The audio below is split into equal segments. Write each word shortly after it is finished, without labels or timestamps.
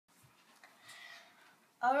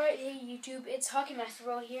Alright, hey YouTube, it's Hockey Master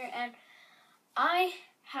Bro here, and I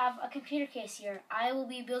have a computer case here. I will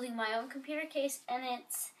be building my own computer case, and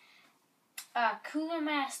it's a Cooler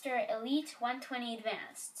Master Elite 120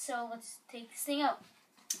 Advanced. So let's take this thing out.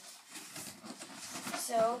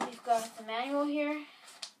 So we've got the manual here,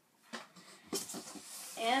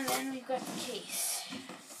 and then we've got the case.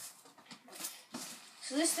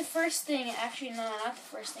 So this is the first thing, actually no, not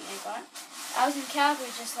the first thing I got. I was in Calgary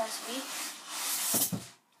just last week.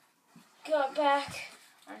 Got back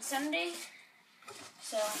on Sunday,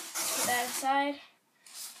 so put that aside,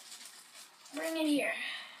 bring it here.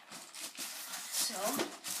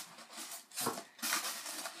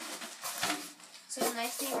 So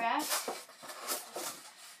nicely wrapped,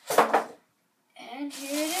 and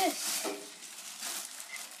here it is.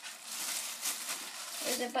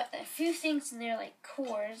 There's a few things in there, like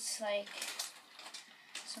cords, like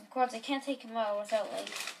some cords. I can't take them out without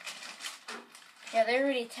yeah, they're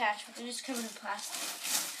already attached, but they're just covered in plastic.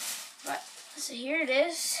 But, so here it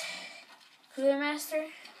is. Cooler Master.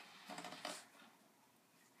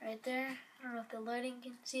 Right there. I don't know if the lighting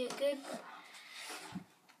can see it good.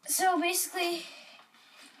 So basically,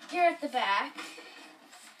 here at the back,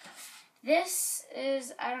 this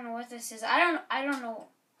is, I don't know what this is. I don't know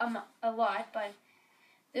a lot, but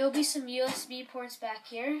there will be some USB ports back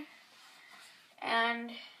here.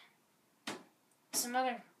 And some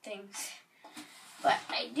other things. But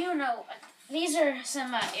I do know, these are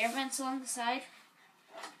some air vents along the side.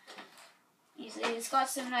 You see, it's got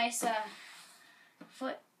some nice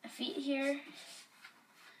feet here.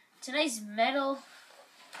 It's a nice metal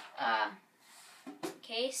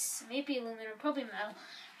case, maybe aluminum, probably metal.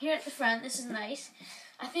 Here at the front, this is nice.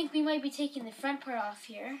 I think we might be taking the front part off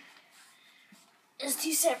here. There's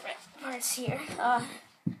two separate parts here.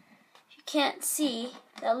 You can't see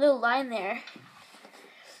that little line there.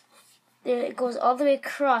 It goes all the way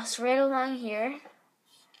across, right along here.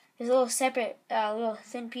 There's a little separate, little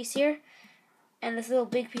thin piece here, and this little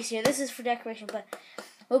big piece here. This is for decoration, but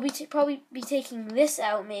we'll be probably be taking this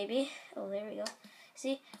out, maybe. Oh, there we go.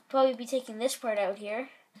 See, probably be taking this part out here,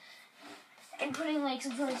 and putting like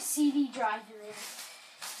some sort of CD drive in there.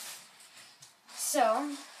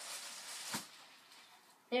 So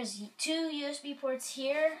there's two USB ports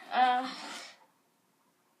here.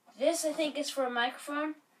 This I think is for a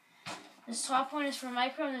microphone. This top one is for a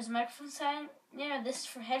microphone. There's a microphone side. Yeah, this is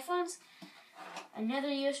for headphones. Another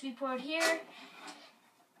USB port here.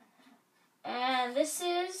 And this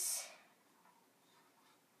is,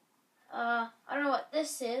 I don't know what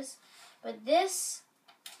this is, but this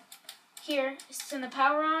here is to turn the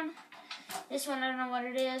power on. This one, I don't know what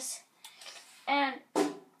it is. And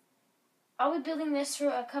I'll be building this for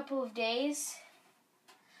a couple of days.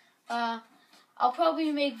 I'll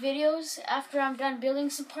probably make videos after I'm done building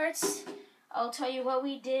some parts. I'll tell you what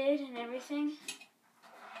we did and everything.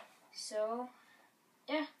 So,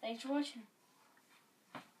 yeah, thanks for watching.